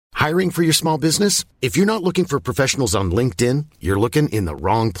Hiring for your small business? If you're not looking for professionals on LinkedIn, you're looking in the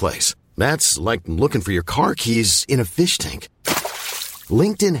wrong place. That's like looking for your car keys in a fish tank.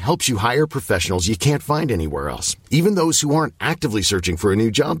 LinkedIn helps you hire professionals you can't find anywhere else, even those who aren't actively searching for a new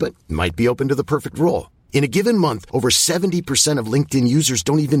job but might be open to the perfect role. In a given month, over 70% of LinkedIn users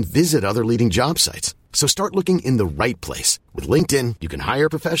don't even visit other leading job sites. So start looking in the right place. With LinkedIn, you can hire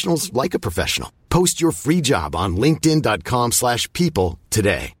professionals like a professional. Post your free job on linkedin.com/people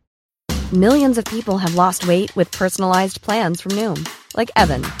today. Millions of people have lost weight with personalized plans from Noom. Like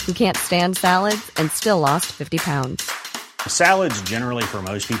Evan, who can't stand salads and still lost 50 pounds. Salads generally for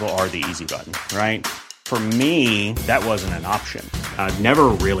most people are the easy button, right? For me, that wasn't an option. I never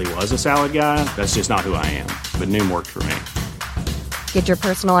really was a salad guy. That's just not who I am. But Noom worked for me. Get your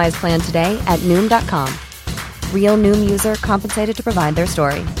personalized plan today at Noom.com. Real Noom user compensated to provide their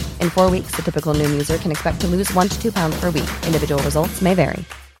story. In 4 weeks, the typical Noom user can expect to lose 1 to 2 pounds per week. Individual results may vary.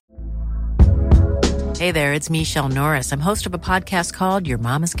 Hey there, it's Michelle Norris. I'm host of a podcast called Your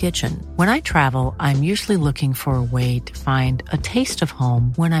Mama's Kitchen. When I travel, I'm usually looking for a way to find a taste of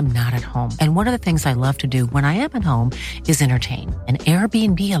home when I'm not at home. And one of the things I love to do when I am at home is entertain. And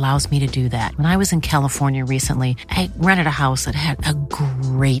Airbnb allows me to do that. When I was in California recently, I rented a house that had a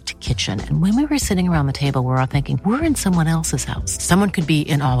great kitchen. And when we were sitting around the table, we're all thinking, we're in someone else's house. Someone could be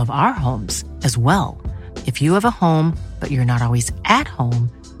in all of our homes as well. If you have a home, but you're not always at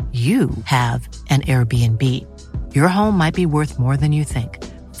home, you have an Airbnb. Your home might be worth more than you think.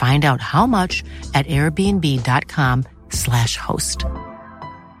 Find out how much at airbnb.com/host.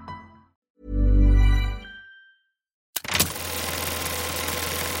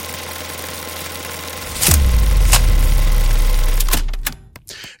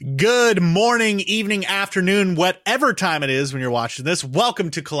 Good morning, evening, afternoon, whatever time it is when you're watching this.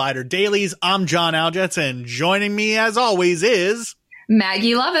 Welcome to Collider Dailies. I'm John Aljets, and joining me as always is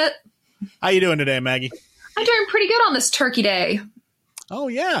Maggie Lovett. How you doing today, Maggie? I'm doing pretty good on this Turkey Day. Oh,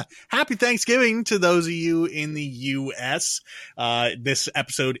 yeah. Happy Thanksgiving to those of you in the U.S. This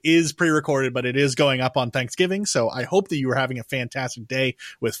episode is pre-recorded, but it is going up on Thanksgiving. So I hope that you are having a fantastic day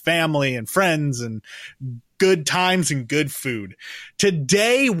with family and friends and good times and good food.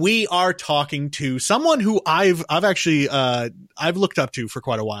 Today, we are talking to someone who I've actually looked up to for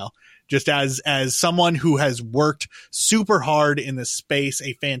quite a while. Just as someone who has worked super hard in this space,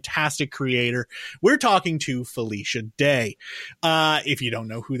 a fantastic creator. We're talking to Felicia Day. If you don't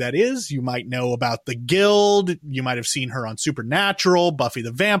know who that is, you might know about The Guild. You might have seen her on Supernatural, Buffy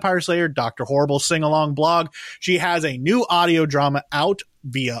the Vampire Slayer, Dr. Horrible sing-along blog. She has a new audio drama out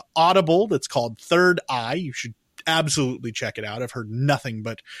via Audible that's called Third Eye. You should absolutely check it out. I've heard nothing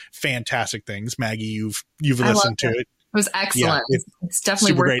but fantastic things. Maggie, you've listened to it. It was excellent. Yeah, it's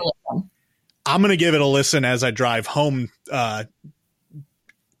definitely worth a listen. I'm going to give it a listen as I drive home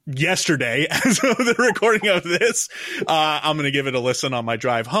yesterday as of the recording of this. I'm going to give it a listen on my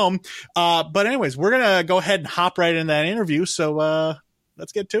drive home. But anyways, we're going to go ahead and hop right into that interview. So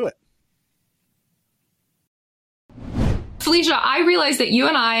let's get to it. Felicia, I realize that you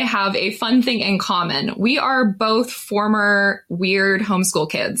and I have a fun thing in common. We are both former weird homeschool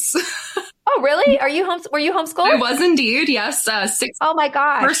kids. Oh, really? Were you homeschooled? I was indeed. Yes. Oh my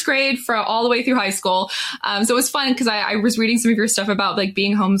gosh. First grade for all the way through high school. So it was fun because I was reading some of your stuff about like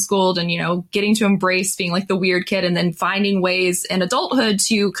being homeschooled and, getting to embrace being like the weird kid and then finding ways in adulthood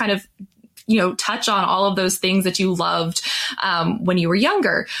to kind of, touch on all of those things that you loved when you were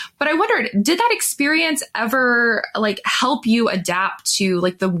younger. But I wondered, did that experience ever help you adapt to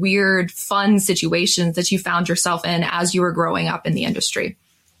the weird, fun situations that you found yourself in as you were growing up in the industry?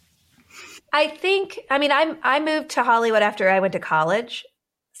 I moved to Hollywood after I went to college.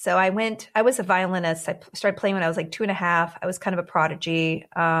 So I was a violinist. I started playing when I was 2.5. I was kind of a prodigy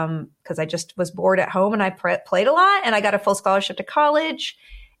because I just was bored at home and I played a lot and I got a full scholarship to college.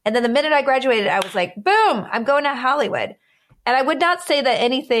 And then the minute I graduated, I was like, boom, I'm going to Hollywood. And I would not say that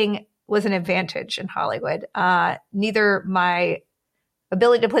anything was an advantage in Hollywood. Neither my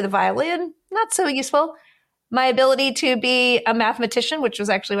ability to play the violin, not so useful. My ability to be a mathematician, which was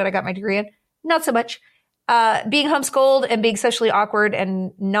actually what I got my degree in, not so much. Being homeschooled and being socially awkward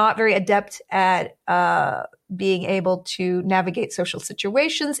and not very adept at being able to navigate social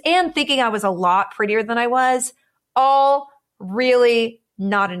situations and thinking I was a lot prettier than I was, all really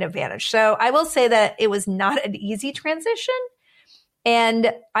not an advantage. So I will say that it was not an easy transition.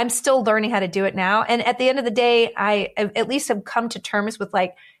 And I'm still learning how to do it now. And at the end of the day, I at least have come to terms with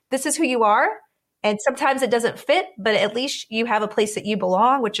this is who you are. And sometimes it doesn't fit, but at least you have a place that you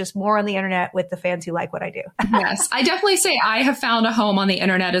belong, which is more on the internet with the fans who like what I do. Yes, I definitely say I have found a home on the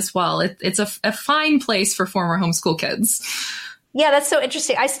internet as well. It's a fine place for former homeschool kids. Yeah, that's so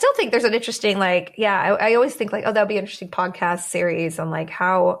interesting. I still think there's an interesting, like, I always think like, oh, that would be an interesting podcast series on like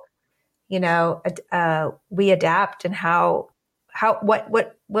how, we adapt and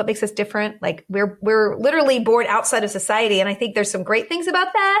what makes us different. Like we're literally born outside of society. And I think there's some great things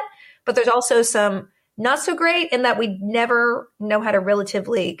about that, but there's also some not so great in that we never know how to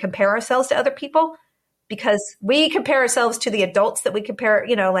relatively compare ourselves to other people. Because we compare ourselves to the adults that we compare,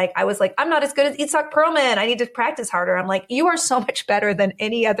 like I was like, I'm not as good as Itzhak Perlman. I need to practice harder. I'm like, you are so much better than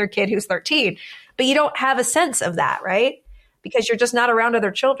any other kid who's 13, but you don't have a sense of that, right? Because you're just not around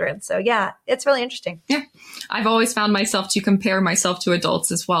other children. So yeah, it's really interesting. Yeah. I've always found myself to compare myself to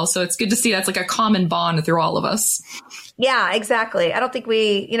adults as well. So it's good to see that's like a common bond through all of us. Yeah, exactly. I don't think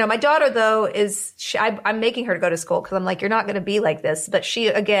my daughter though I'm making her to go to school because I'm like, you're not going to be like this. But she,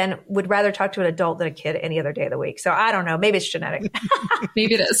 again, would rather talk to an adult than a kid any other day of the week. So I don't know. Maybe it's genetic.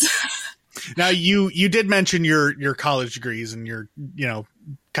 Maybe it is. Now you did mention your college degrees and your,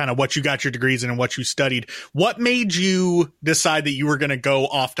 kind of what you got your degrees in and what you studied. What made you decide that you were going to go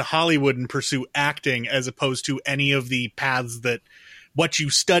off to Hollywood and pursue acting as opposed to any of the paths that what you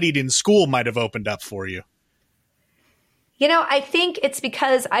studied in school might have opened up for you? I think it's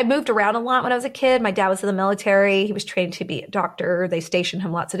because I moved around a lot when I was a kid. My dad was in the military. He was trained to be a doctor. They stationed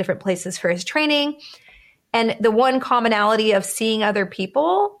him lots of different places for his training. And the one commonality of seeing other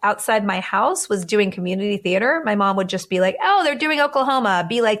people outside my house was doing community theater. My mom would just be like, oh, they're doing Oklahoma.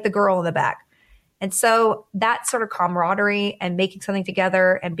 Be like the girl in the back. And so that sort of camaraderie and making something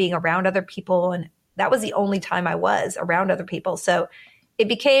together and being around other people. And that was the only time I was around other people. So it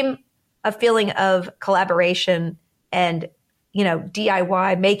became a feeling of collaboration and,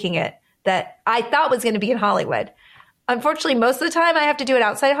 DIY making it that I thought was going to be in Hollywood. Unfortunately, most of the time I have to do it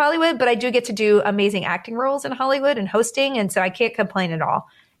outside Hollywood, but I do get to do amazing acting roles in Hollywood and hosting. And so I can't complain at all.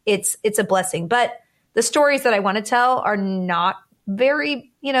 It's a blessing, but the stories that I want to tell are not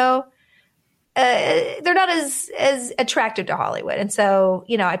very, they're not as attractive to Hollywood. And so,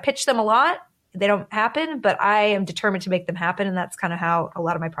 I pitch them a lot. They don't happen, but I am determined to make them happen. And that's kind of how a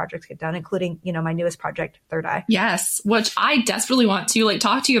lot of my projects get done, including, my newest project, Third Eye. Yes, which I desperately want to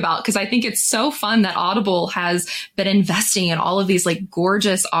talk to you about because I think it's so fun that Audible has been investing in all of these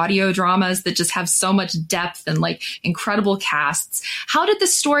gorgeous audio dramas that just have so much depth and incredible casts. How did the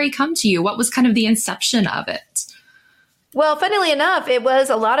story come to you? What was kind of the inception of it? Well, funnily enough, it was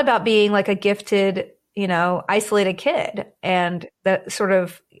a lot about being a gifted, isolated kid and the sort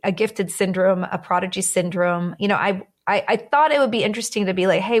of a gifted syndrome, a prodigy syndrome. I thought it would be interesting to be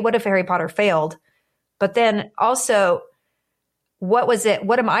like, hey, what if Harry Potter failed? But then also, what was it?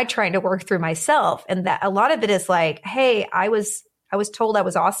 What am I trying to work through myself? And that a lot of it is like, hey, I was told I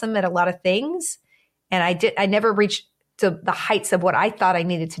was awesome at a lot of things. And I never reached to the heights of what I thought I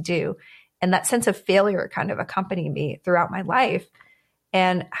needed to do. And that sense of failure kind of accompanied me throughout my life.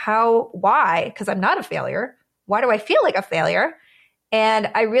 And why? Because I'm not a failure. Why do I feel like a failure?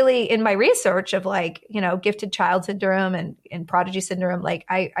 And I really, in my research of gifted child syndrome and prodigy syndrome,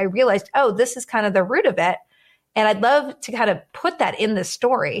 I realized, oh, this is kind of the root of it. And I'd love to kind of put that in the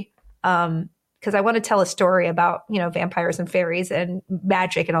story. Because I want to tell a story about, vampires and fairies and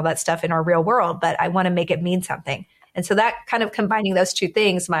magic and all that stuff in our real world, but I want to make it mean something. And so that kind of combining those two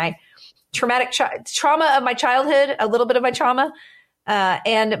things, my traumatic trauma of my childhood, a little bit of my trauma,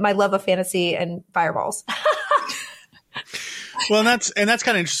 and my love of fantasy and fireballs. Well, and that's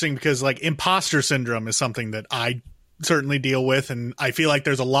kind of interesting because imposter syndrome is something that I certainly deal with. And I feel like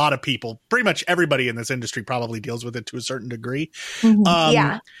there's a lot of people, pretty much everybody in this industry probably deals with it to a certain degree. Mm-hmm.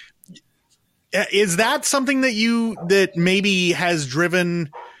 Yeah. Is that something that maybe has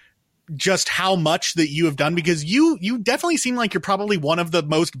driven just how much that you have done? Because you definitely seem like you're probably one of the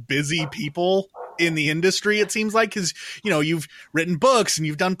most busy people in the industry, it seems like, because you've written books and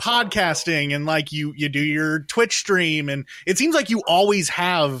you've done podcasting and you do your Twitch stream, and it seems like you always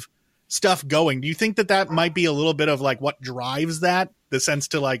have stuff going. Do you think that might be a little bit of what drives that, the sense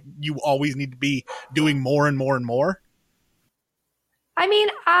to you always need to be doing more and more and more? I mean,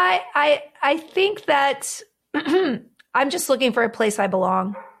 I think that I'm just looking for a place I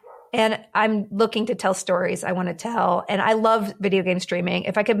belong. And I'm looking to tell stories I want to tell. And I love video game streaming.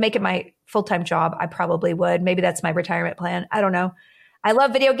 If I could make it my full-time job, I probably would. Maybe that's my retirement plan. I don't know. I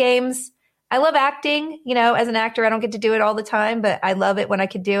love video games. I love acting. As an actor, I don't get to do it all the time, but I love it when I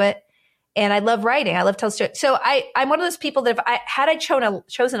could do it. And I love writing. I love telling stories. So I'm one of those people that had I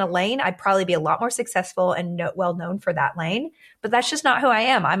chosen a lane, I'd probably be a lot more successful and well known for that lane. But that's just not who I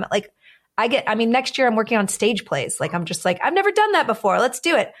am. I'm next year I'm working on stage plays. I'm just I've never done that before. Let's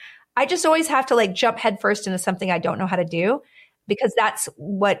do it. I just always have to jump headfirst into something I don't know how to do because that's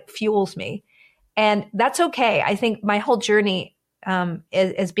what fuels me. And that's okay. I think my whole journey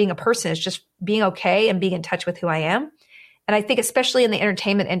as being a person is just being okay and being in touch with who I am. And I think especially in the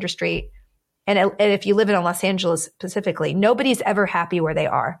entertainment industry, and if you live in Los Angeles specifically, nobody's ever happy where they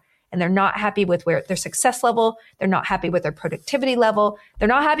are. And they're not happy with where their success level. They're not happy with their productivity level. They're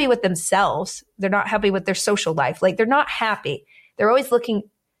not happy with themselves. They're not happy with their social life. Like they're not happy. They're always looking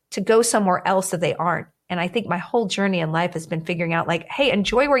to go somewhere else that they aren't. And I think my whole journey in life has been figuring out like, hey,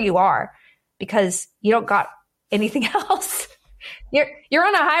 enjoy where you are because you don't got anything else. You're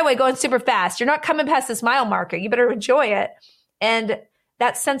on a highway going super fast. You're not coming past this mile marker. You better enjoy it. And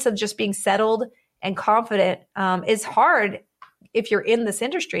that sense of just being settled and confident is hard if you're in this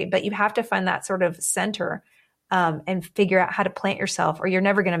industry, but you have to find that sort of center and figure out how to plant yourself or you're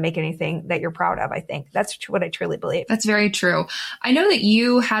never going to make anything that you're proud of. I think that's what I truly believe. That's very true. I know that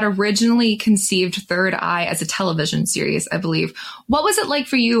you had originally conceived Third Eye as a television series, I believe. What was it like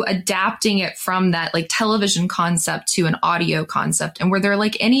for you adapting it from that like television concept to an audio concept? And were there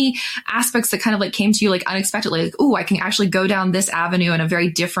like any aspects that kind of like came to you like unexpectedly, like, oh, I can actually go down this avenue in a very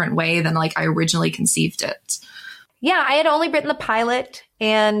different way than like I originally conceived it? Yeah, I had only written the pilot,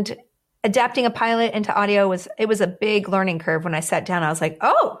 and adapting a pilot into audio was a big learning curve. When I sat down, I was like,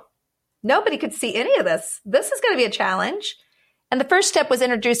 oh, nobody could see any of this. This is going to be a challenge. And the first step was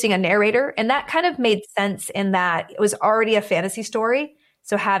introducing a narrator. And that kind of made sense in that it was already a fantasy story.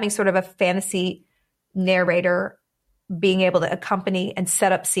 So having sort of a fantasy narrator being able to accompany and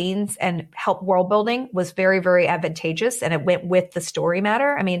set up scenes and help world building was very, very advantageous. And it went with the story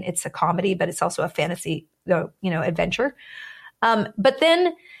matter. I mean, it's a comedy, but it's also a fantasy, adventure. But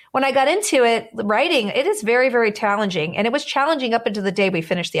then when I got into it, writing, it is very, very challenging. And it was challenging up until the day we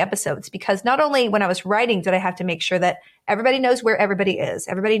finished the episodes, because not only when I was writing did I have to make sure that everybody knows where everybody is.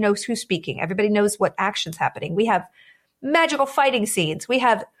 Everybody knows who's speaking. Everybody knows what action's happening. We have magical fighting scenes. We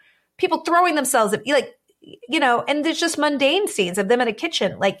have people throwing themselves at, and there's just mundane scenes of them in a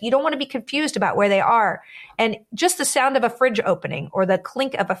kitchen. Like you don't want to be confused about where they are. And just the sound of a fridge opening or the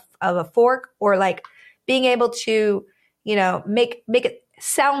clink of a fork, or like being able to, make it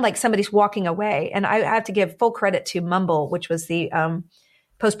sound like somebody's walking away. And I have to give full credit to Mumble, which was the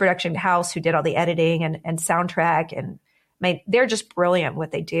post-production house who did all the editing and soundtrack. And they're just brilliant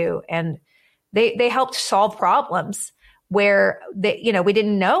what they do. And they helped solve problems where we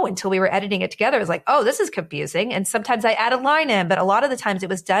didn't know until we were editing it together. It was like, oh, this is confusing. And sometimes I add a line in, but a lot of the times it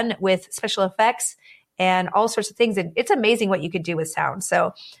was done with special effects and all sorts of things. And it's amazing what you could do with sound.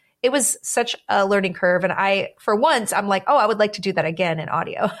 So it was such a learning curve. And for once, I'm like, oh, I would like to do that again in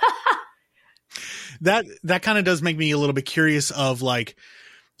audio. That kind of does make me a little bit curious of like,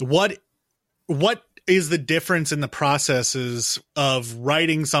 what is the difference in the processes of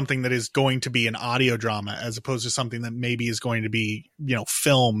writing something that is going to be an audio drama as opposed to something that maybe is going to be,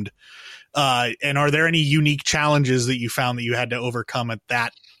 filmed? And are there any unique challenges that you found that you had to overcome at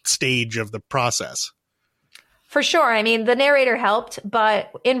that stage of the process? For sure. I mean, the narrator helped,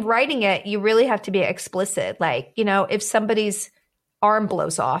 but in writing it, you really have to be explicit. Like, if somebody's arm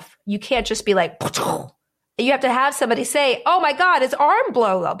blows off, you can't just be like, you have to have somebody say, oh my God, his arm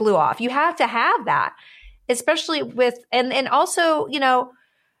blew off. You have to have that, especially with, and also,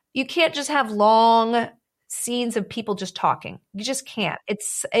 you can't just have long scenes of people just talking. You just can't.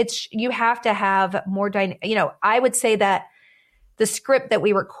 You have to have more I would say that the script that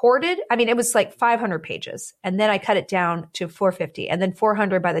we recorded, it was like 500 pages. And then I cut it down to 450 and then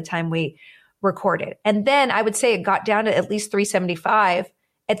 400 by the time we recorded. And then I would say it got down to at least 375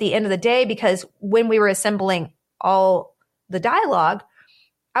 at the end of the day, because when we were assembling all the dialogue,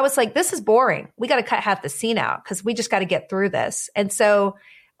 I was like, this is boring. We got to cut half the scene out because we just got to get through this. And so,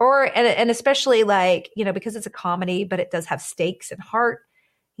 and especially like, because it's a comedy, but it does have stakes and heart,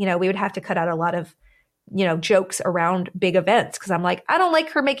 we would have to cut out a lot of jokes around big events. Cause I'm like, I don't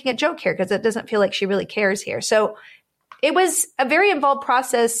like her making a joke here because it doesn't feel like she really cares here. So it was a very involved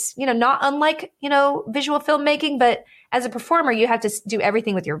process, not unlike, visual filmmaking, but as a performer, you have to do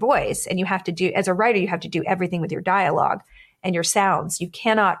everything with your voice, and you have to do, as a writer, you have to do everything with your dialogue and your sounds. You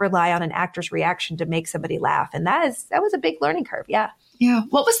cannot rely on an actor's reaction to make somebody laugh. And that was a big learning curve. Yeah. Yeah.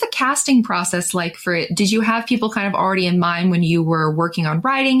 What was the casting process like for it? Did you have people kind of already in mind when you were working on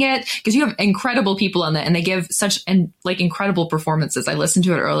writing it? Because you have incredible people on that, and they give such incredible performances. I listened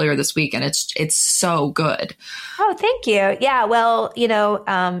to it earlier this week, and it's so good. Oh, thank you. Yeah. Well,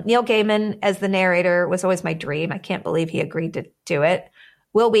 Neil Gaiman as the narrator was always my dream. I can't believe he agreed to do it.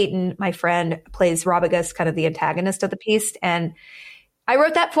 Will Wheaton, my friend, plays Robigus, kind of the antagonist of the piece. And I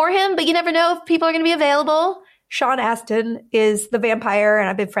wrote that for him, but you never know if people are going to be available. Sean Astin is the vampire, and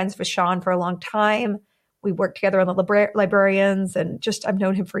I've been friends with Sean for a long time. We worked together on the Librarians, and I've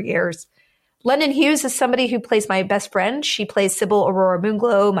known him for years. London Hughes is somebody who plays my best friend. She plays Sybil Aurora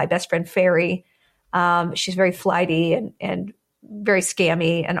Moonglow, my best friend Fairy. She's very flighty and very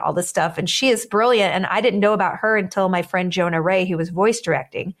scammy and all this stuff. And she is brilliant. And I didn't know about her until my friend Jonah Ray, who was voice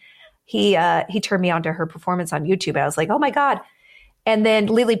directing. He turned me on to her performance on YouTube. And I was like, oh my God. And then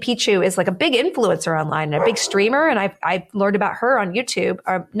Lily Pichu is like a big influencer online and a big streamer. And I learned about her on YouTube,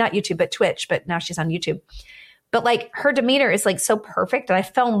 or not YouTube, but Twitch, but now she's on YouTube. But like her demeanor is like so perfect. And I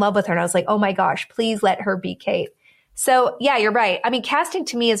fell in love with her. And I was like, oh my gosh, please let her be Kate. So yeah, you're right. I mean, casting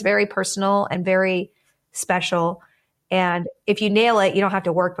to me is very personal and very special. And if you nail it, you don't have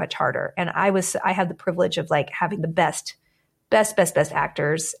to work much harder. And I had the privilege of like having the best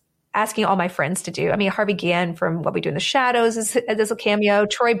actors, asking all my friends to do. I mean, Harvey Guillen from What We Do in the Shadows is a cameo.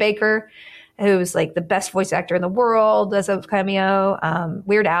 Troy Baker, who's like the best voice actor in the world, does a cameo.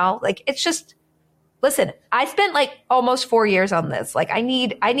 Weird Al. Like, it's just, listen, I spent like almost 4 years on this. Like I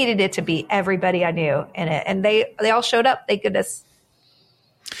needed it to be everybody I knew in it. And they all showed up. Thank goodness.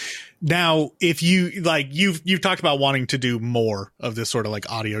 Now, if you like, you've talked about wanting to do more of this sort of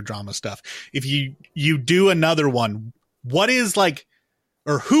like audio drama stuff. If you do another one, what is like,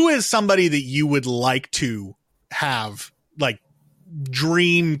 or who is somebody that you would like to have like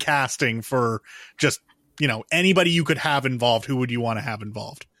dream casting for, just, you know, anybody you could have involved? Who would you want to have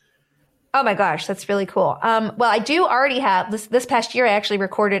involved? Oh my gosh, that's really cool. Well, I do already have this past year. I actually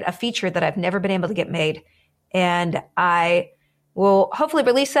recorded a feature that I've never been able to get made, and I will hopefully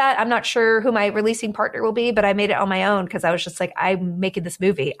release that. I'm not sure who my releasing partner will be, but I made it on my own because I was just like, I'm making this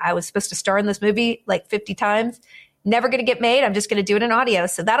movie. I was supposed to star in this movie like 50 times. Never going to get made. I'm just going to do it in audio.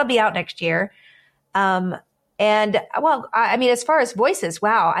 So that'll be out next year. And well, I mean, as far as voices,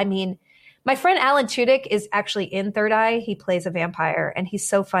 wow. I mean, my friend Alan Tudyk is actually in Third Eye. He plays a vampire and he's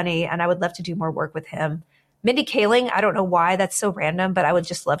so funny. And I would love to do more work with him. Mindy Kaling, I don't know why that's so random, but I would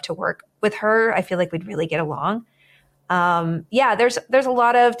just love to work with her. I feel like we'd really get along. Yeah, there's a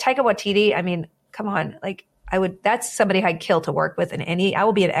lot of Taika Waititi. I mean, come on, like that's somebody I'd kill to work with I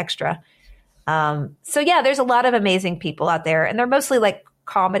will be an extra. So yeah, there's a lot of amazing people out there and they're mostly like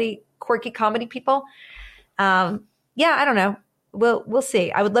quirky comedy people. Yeah, I don't know. We'll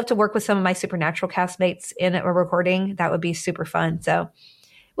see. I would love to work with some of my Supernatural castmates in a recording. That would be super fun. So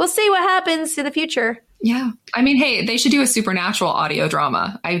we'll see what happens in the future. Yeah. I mean, hey, they should do a Supernatural audio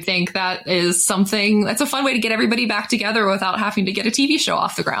drama. I think that is something that's a fun way to get everybody back together without having to get a TV show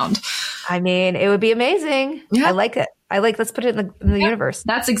off the ground. I mean, it would be amazing. Yeah. I like it. Let's put it in the universe.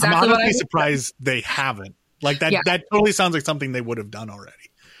 That's exactly what I'm surprised they haven't. Like that, that totally sounds like something they would have done already.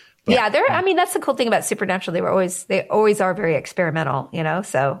 But, yeah, I mean, that's the cool thing about Supernatural. They always are very experimental, you know,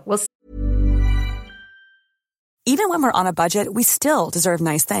 so we'll see. Even when we're on a budget, we still deserve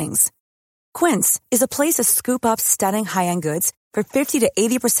nice things. Quince is a place to scoop up stunning high-end goods for 50 to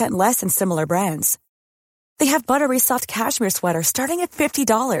 80% less than similar brands. They have buttery soft cashmere sweaters starting at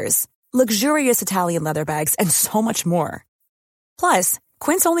 $50, luxurious Italian leather bags, and so much more. Plus,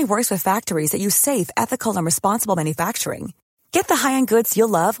 Quince only works with factories that use safe, ethical, and responsible manufacturing. Get the high-end goods you'll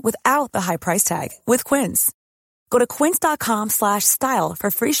love without the high price tag with Quince. Go to quince.com/style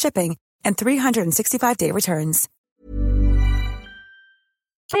for free shipping and 365-day returns.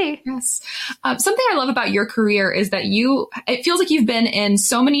 Hey. Yes. Something I love about your career is that it feels like you've been in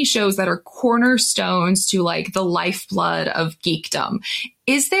so many shows that are cornerstones to like the lifeblood of geekdom.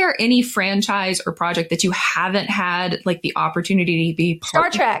 Is there any franchise or project that you haven't had like the opportunity to be part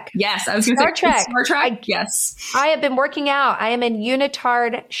of? Star Trek. Yes. I was going to say Trek. Star Trek. Yes. I have been working out. I am in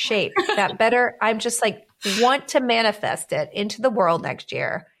unitard shape. I'm just like want to manifest it into the world next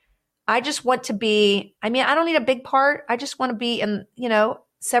year. I just want to be, I mean, I don't need a big part. I just want to be in, you know,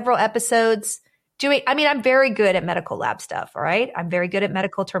 several episodes I'm very good at medical lab stuff. All right. I'm very good at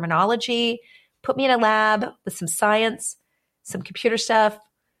medical terminology. Put me in a lab with some science, some computer stuff,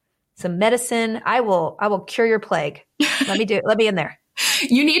 some medicine. I will cure your plague. Let me in there.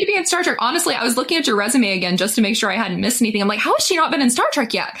 You need to be in Star Trek. Honestly, I was looking at your resume again just to make sure I hadn't missed anything. I'm like, how has she not been in Star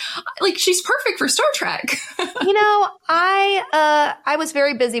Trek yet? Like, she's perfect for Star Trek. You know, I was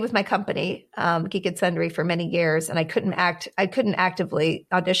very busy with my company, Geek and Sundry, for many years, and I couldn't actively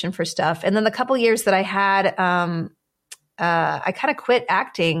audition for stuff. And then the couple years that I had, I kind of quit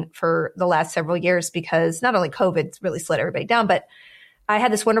acting for the last several years because not only COVID really slowed everybody down, but I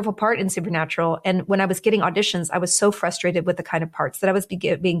had this wonderful part in Supernatural. And when I was getting auditions, I was so frustrated with the kind of parts that I was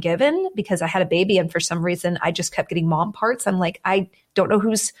being given because I had a baby. And for some reason, I just kept getting mom parts. I'm like, I don't know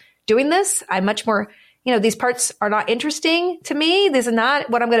who's doing this. I'm much more, you know, these parts are not interesting to me. This is not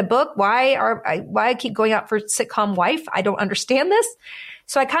what I'm going to book. Why I keep going out for sitcom wife? I don't understand this.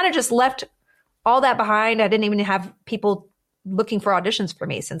 So I kind of just left all that behind. I didn't even have people looking for auditions for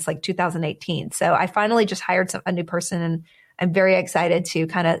me since like 2018. So I finally just hired a new person, and I'm very excited to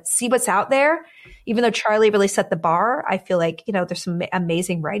kind of see what's out there. Even though Charlie really set the bar, I feel like, there's some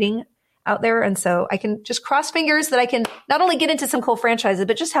amazing writing out there. And so I can just cross fingers that I can not only get into some cool franchises,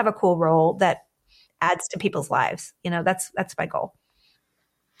 but just have a cool role that adds to people's lives. That's my goal.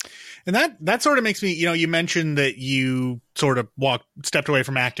 And that sort of makes me, you mentioned that you sort of stepped away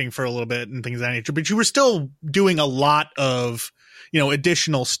from acting for a little bit and things of that nature, but you were still doing a lot of,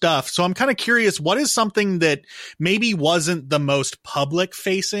 additional stuff. So I'm kind of curious, what is something that maybe wasn't the most public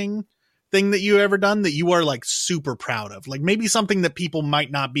facing thing that you ever done that you are like super proud of? Like maybe something that people might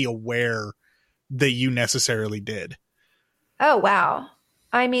not be aware that you necessarily did. Oh, wow.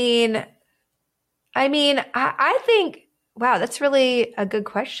 I think, wow, that's really a good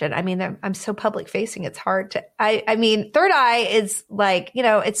question. I mean, I'm so public facing. It's hard to, Third Eye is like,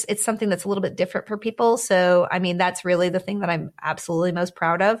 it's something that's a little bit different for people. So, that's really the thing that I'm absolutely most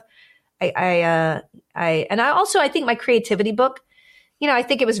proud of. I think my creativity book, I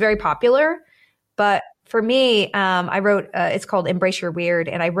think it was very popular, but for me, I wrote, it's called Embrace Your Weird.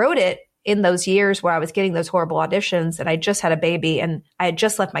 And I wrote it in those years where I was getting those horrible auditions, and I just had a baby and I had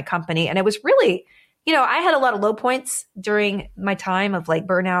just left my company. And it was really, I had a lot of low points during my time of like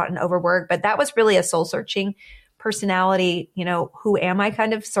burnout and overwork, but that was really a soul searching personality, who am I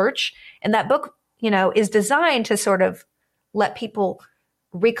kind of search. And that book, is designed to sort of let people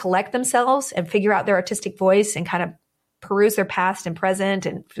recollect themselves and figure out their artistic voice and kind of peruse their past and present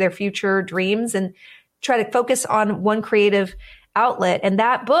and their future dreams and try to focus on one creative outlet. And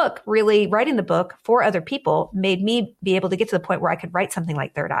that book, really writing the book for other people, made me be able to get to the point where I could write something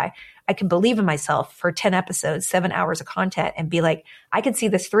like Third Eye. I could believe in myself for 10 episodes, 7 hours of content, and be like, I can see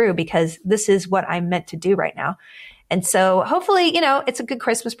this through because this is what I'm meant to do right now. And so hopefully, it's a good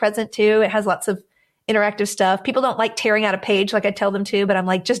Christmas present too. It has lots of interactive stuff. People don't like tearing out a page like I tell them to, but I'm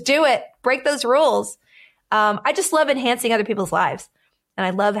like, just do it. Break those rules. I just love enhancing other people's lives. And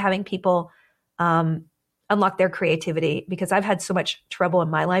I love having people, unlock their creativity, because I've had so much trouble in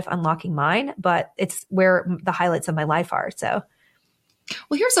my life unlocking mine, but it's where the highlights of my life are. So.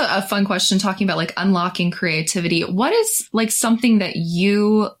 Well, here's a fun question talking about like unlocking creativity. What is like something that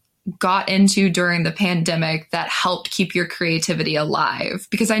you got into during the pandemic that helped keep your creativity alive?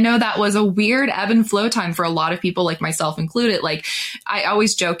 Because I know that was a weird ebb and flow time for a lot of people, like myself included. Like I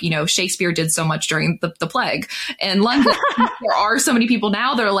always joke, Shakespeare did so much during the plague in London. There are so many people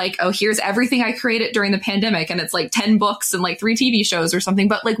now that are like, oh, here's everything I created during the pandemic. And it's like 10 books and like 3 TV shows or something.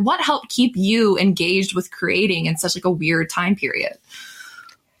 But like, what helped keep you engaged with creating in such like a weird time period?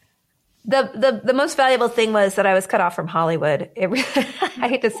 The most valuable thing was that I was cut off from Hollywood. I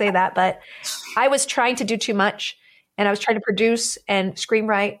hate to say that, but I was trying to do too much, and I was trying to produce and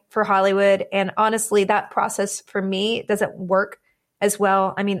screenwrite for Hollywood. And honestly, that process for me doesn't work as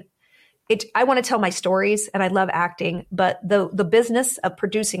well. I want to tell my stories and I love acting, but the business of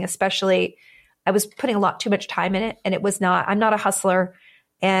producing, especially, I was putting a lot too much time in it, and I'm not a hustler.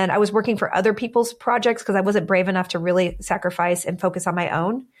 And I was working for other people's projects because I wasn't brave enough to really sacrifice and focus on my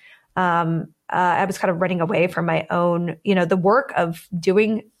own. I was kind of running away from my own, the work of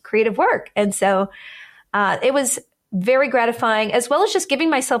doing creative work. And so, it was very gratifying, as well as just giving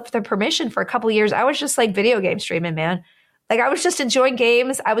myself the permission. For a couple of years, I was just like video game streaming, man. Like I was just enjoying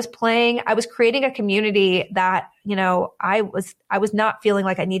games. I was playing, I was creating a community that, I was not feeling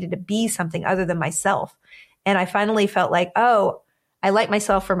like I needed to be something other than myself. And I finally felt like, oh, I like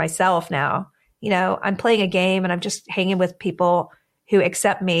myself for myself now. I'm playing a game and I'm just hanging with people who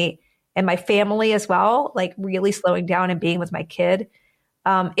accept me and my family as well, like really slowing down and being with my kid.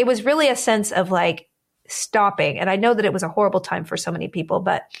 It was really a sense of like stopping. And I know that it was a horrible time for so many people,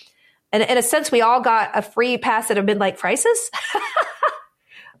 but in a sense, we all got a free pass at a midlife crisis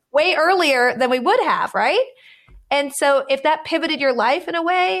way earlier than we would have, right? And so if that pivoted your life in a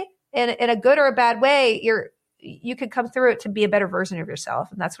way, in a good or a bad way, you could come through it to be a better version of yourself.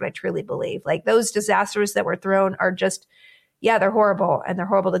 And that's what I truly believe. Like those disasters that were thrown are just, yeah, they're horrible and they're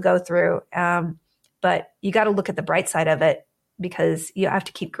horrible to go through. But you got to look at the bright side of it, because you have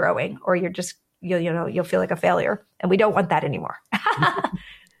to keep growing, or you're just, you'll feel like a failure, and we don't want that anymore.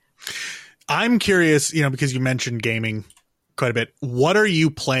 I'm curious, because you mentioned gaming quite a bit. What are you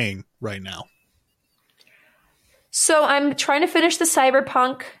playing right now? So I'm trying to finish the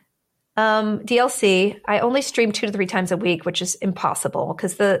Cyberpunk DLC. I only stream 2 to 3 times a week, which is impossible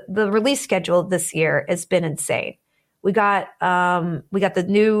because the release schedule this year has been insane. We got the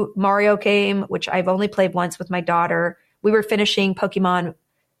new Mario game, which I've only played once with my daughter. We were finishing Pokemon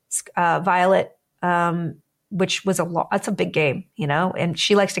Violet, which was that's a big game, and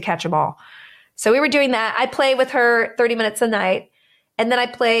she likes to catch them all. So we were doing that. I play with her 30 minutes a night. And then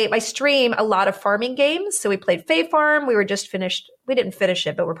I stream a lot of farming games. So we played Fae Farm. We didn't finish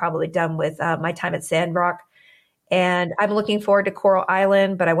it, but we're probably done with my time at Sandrock. And I'm looking forward to Coral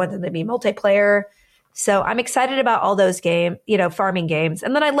Island, but I want them to be multiplayer. So I'm excited about all those farming games.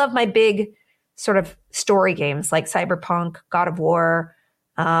 And then I love my big sort of story games like Cyberpunk, God of War,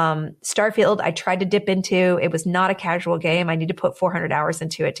 Starfield. I tried to dip into. It was not a casual game. I need to put 400 hours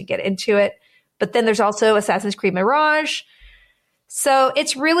into it to get into it. But then there's also Assassin's Creed Mirage. So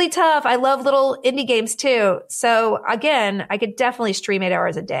it's really tough. I love little indie games too. So again, I could definitely stream 8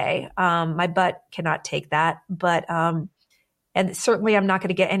 hours a day. My butt cannot take that, but, and certainly I'm not going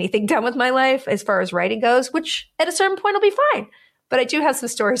to get anything done with my life as far as writing goes, which at a certain point will be fine, but I do have some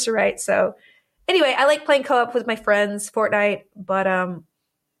stories to write. So anyway, I like playing co-op with my friends, Fortnite, but,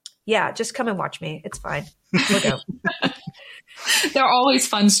 yeah, just come and watch me. It's fine. We'll go. They're always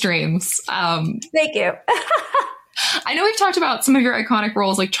fun streams. Thank you. I know we've talked about some of your iconic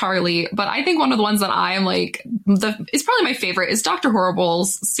roles like Charlie, but I think one of the ones that I am it's probably my favorite is Dr.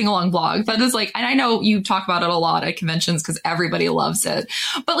 Horrible's sing-along vlog. That is and I know you talk about it a lot at conventions because everybody loves it.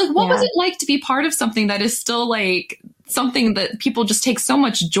 But what was it like to be part of something that is still something that people just take so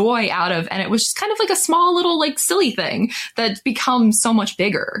much joy out of? And it was just kind of like a small little silly thing that becomes so much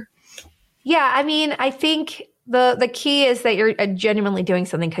bigger. Yeah, I mean, I think the key is that you're genuinely doing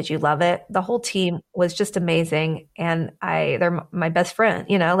something because you love it. The whole team was just amazing. And they're my best friend,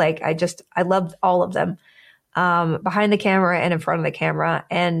 I loved all of them, behind the camera and in front of the camera.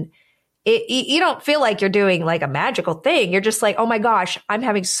 And you don't feel like you're doing a magical thing. You're just oh my gosh, I'm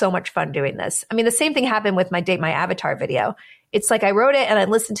having so much fun doing this. I mean, the same thing happened with my Date My Avatar video. It's I wrote it and I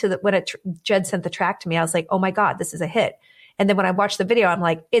listened to when Jed sent the track to me, I was oh my God, this is a hit. And then when I watch the video,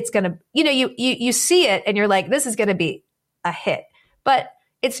 I'm it's going to, you see it and you're this is going to be a hit, but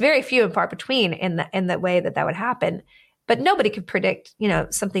it's very few and far between in the way that would happen. But nobody could predict,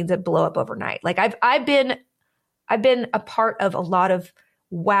 something to blow up overnight. I've been a part of a lot of,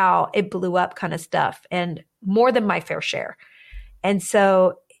 wow, it blew up kind of stuff, and more than my fair share. And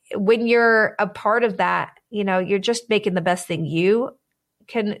so when you're a part of that, you're just making the best thing you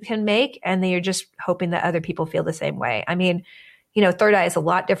can make, and then you're just hoping that other people feel the same way. I mean, Third Eye is a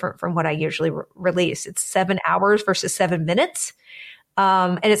lot different from what I usually release. It's 7 hours versus 7 minutes.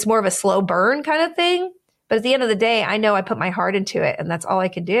 And it's more of a slow burn kind of thing. But at the end of the day, I know I put my heart into it, and that's all I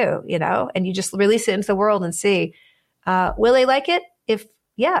can do, and you just release it into the world and see, will they like it? If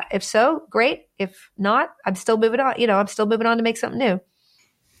so, great. If not, I'm still moving on. I'm still moving on to make something new.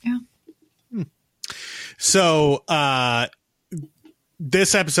 Yeah. So,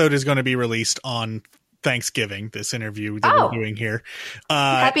 this episode is going to be released on Thanksgiving, this interview that we're doing here.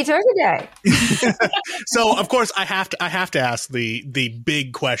 Happy Turkey Day. So of course I have to ask the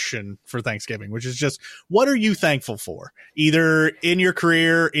big question for Thanksgiving, which is just, what are you thankful for? Either in your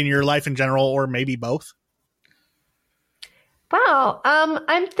career, in your life in general, or maybe both? Wow.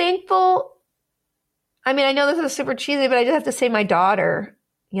 I'm thankful. I mean, I know this is super cheesy, but I just have to say my daughter.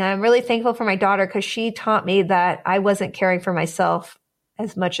 I'm really thankful for my daughter because she taught me that I wasn't caring for myself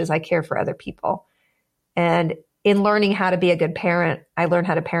as much as I care for other people. And in learning how to be a good parent, I learned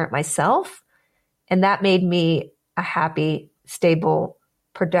how to parent myself. And that made me a happy, stable,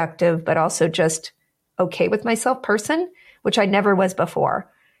 productive, but also just okay with myself person, which I never was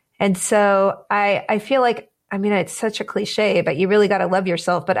before. And so I feel it's such a cliche, but you really got to love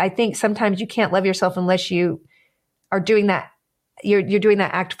yourself. But I think sometimes you can't love yourself unless you are doing that. You're doing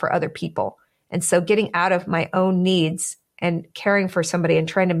that act for other people. And so getting out of my own needs and caring for somebody and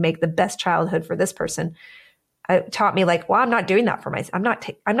trying to make the best childhood for this person taught me I'm not doing that for myself.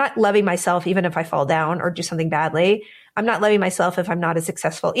 I'm not loving myself even if I fall down or do something badly. I'm not loving myself if I'm not as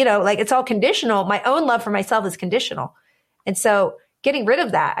successful. It's all conditional. My own love for myself is conditional. And so getting rid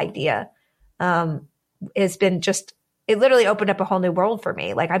of that idea has been it literally opened up a whole new world for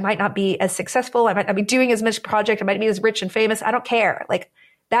me. I might not be as successful. I might not be doing as much project. I might be as rich and famous. I don't care.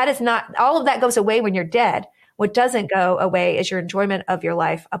 That is not, all of that goes away when you're dead. What doesn't go away is your enjoyment of your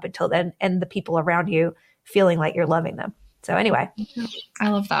life up until then, and the people around you feeling like you're loving them. So anyway. I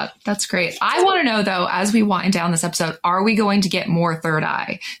love that. That's great. I want to know though, as we wind down this episode, are we going to get more Third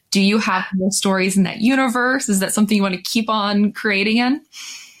Eye? Do you have more stories in that universe? Is that something you want to keep on creating in?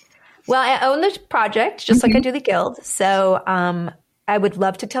 Well, I own the project just like I do the Guild. So I would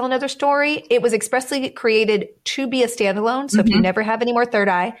love to tell another story. It was expressly created to be a standalone. So if you never have any more Third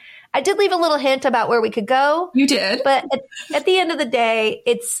Eye, I did leave a little hint about where we could go. You did. But at the end of the day,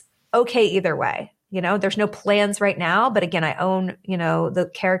 it's okay either way. There's no plans right now. But again, I own, the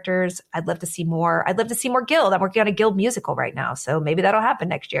characters. I'd love to see more. I'd love to see more Guild. I'm working on a Guild musical right now. So maybe that'll happen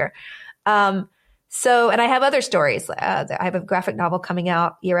next year. And I have other stories. I have a graphic novel coming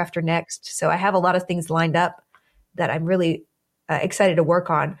out year after next. So I have a lot of things lined up that I'm really excited to work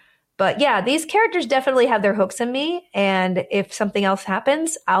on. But yeah, these characters definitely have their hooks in me. And if something else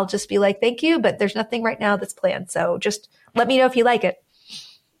happens, I'll just be like, thank you. But there's nothing right now that's planned. So just let me know if you like it.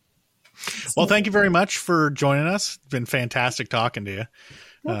 Well, thank you very much for joining us. It's been fantastic talking to you.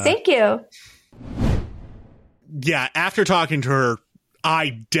 Thank you. Yeah, after talking to her,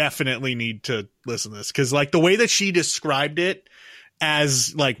 I definitely need to listen to this because, like, the way that she described it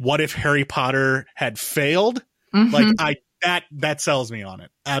as, like, what if Harry Potter had failed? Mm-hmm. Like, that sells me on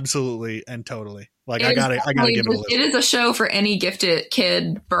it, absolutely and totally. Like, I gotta give it a listen. It is a show for any gifted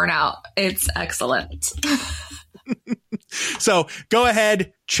kid. Burnout. It's excellent. So go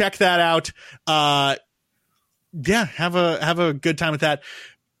ahead, check that out. Yeah, have a good time with that.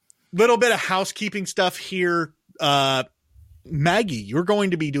 Little bit of housekeeping stuff here. Maggie, you're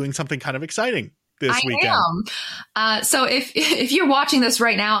going to be doing something kind of exciting this weekend. I am. So if you're watching this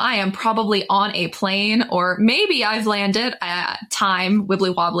right now, I am probably on a plane, or maybe I've landed. Time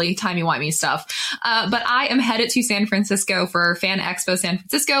wibbly wobbly, timey-wimey stuff. But I am headed to San Francisco for Fan Expo San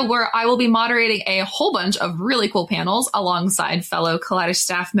Francisco, where I will be moderating a whole bunch of really cool panels alongside fellow Collider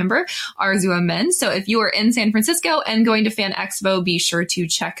staff member Arzu Amen. So if you are in San Francisco and going to Fan Expo, be sure to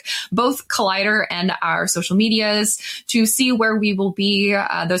check both Collider and our social medias to see where we will be.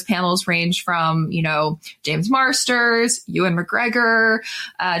 Those panels range from, James Marsters, Ewan McGregor,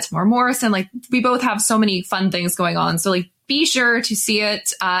 Tamora Morrison. Like, we both have so many fun things going on. So, like, be sure to see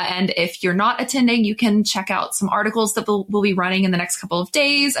it. And if you're not attending, you can check out some articles that we'll be running in the next couple of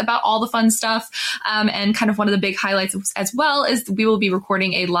days about all the fun stuff. And kind of one of the big highlights as well is we will be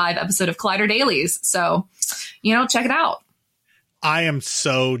recording a live episode of Collider Dailies. So, check it out. I am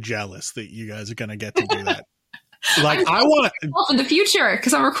so jealous that you guys are going to get to do that. Like, I want to in the future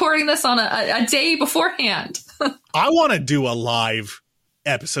because I'm recording this on a day beforehand. I want to do a live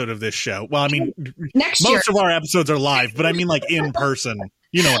episode of this show. Well, I mean, next year. Most of our episodes are live, but I mean, like, in person.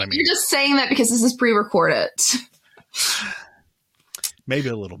 You know what I mean? You're just saying that because this is pre-recorded. Maybe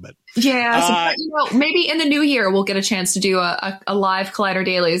a little bit. Yeah. So, maybe in the new year we'll get a chance to do a live Collider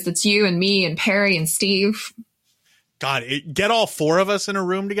Dailies. That's you and me and Perry and Steve. God, get all four of us in a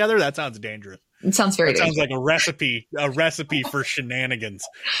room together? That sounds dangerous. It sounds very dangerous. Sounds like a recipe for shenanigans.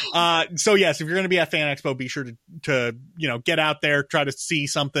 So yes, if you're going to be at Fan Expo, be sure to get out there, try to see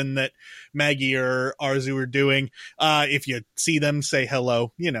something that Maggie or Arzu are doing. If you see them, say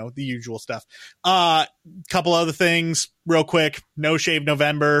hello, the usual stuff. Couple other things real quick. No Shave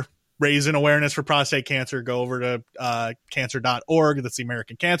November. Raising awareness for prostate cancer. Go over to cancer.org. That's the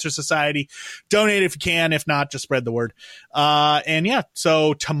American Cancer Society. Donate if you can. If not, just spread the word.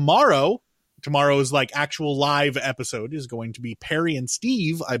 So tomorrow's like actual live episode is going to be Perry and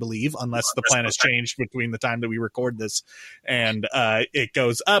Steve, I believe, unless the plan has changed between the time that we record this and it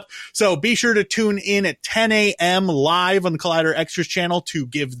goes up. So be sure to tune in at 10 a.m. live on the Collider Extras channel to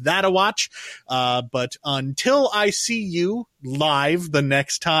give that a watch. But until I see you live the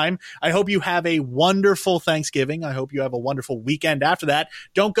next time, I hope you have a wonderful Thanksgiving. I hope you have a wonderful weekend after that.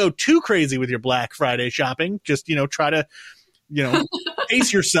 Don't go too crazy with your Black Friday shopping. Just, try to,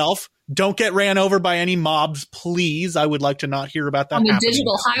 pace yourself. Don't get ran over by any mobs, please. I would like to not hear about that on the happening.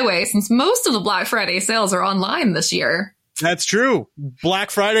 Digital highway, since most of the Black Friday sales are online this year. That's true.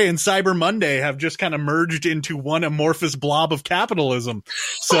 Black Friday and Cyber Monday have just kind of merged into one amorphous blob of capitalism.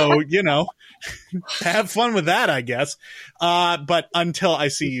 So, have fun with that, I guess. But until I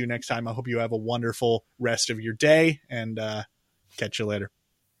see you next time, I hope you have a wonderful rest of your day, and catch you later.